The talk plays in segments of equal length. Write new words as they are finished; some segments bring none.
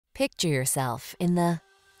Picture yourself in the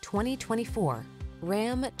 2024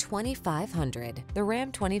 Ram 2500. The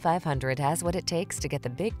Ram 2500 has what it takes to get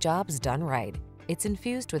the big jobs done right. It's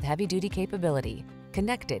infused with heavy-duty capability,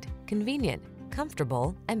 connected, convenient,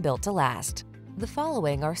 comfortable, and built to last. The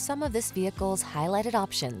following are some of this vehicle's highlighted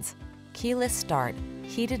options: keyless start,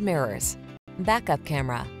 heated mirrors, backup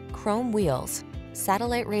camera, chrome wheels,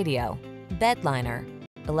 satellite radio, bed liner,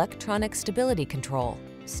 electronic stability control,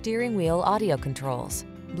 steering wheel audio controls,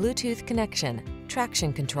 Bluetooth connection,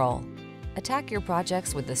 traction control. Attack your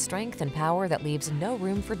projects with the strength and power that leaves no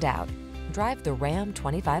room for doubt. Drive the Ram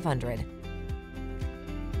 2500.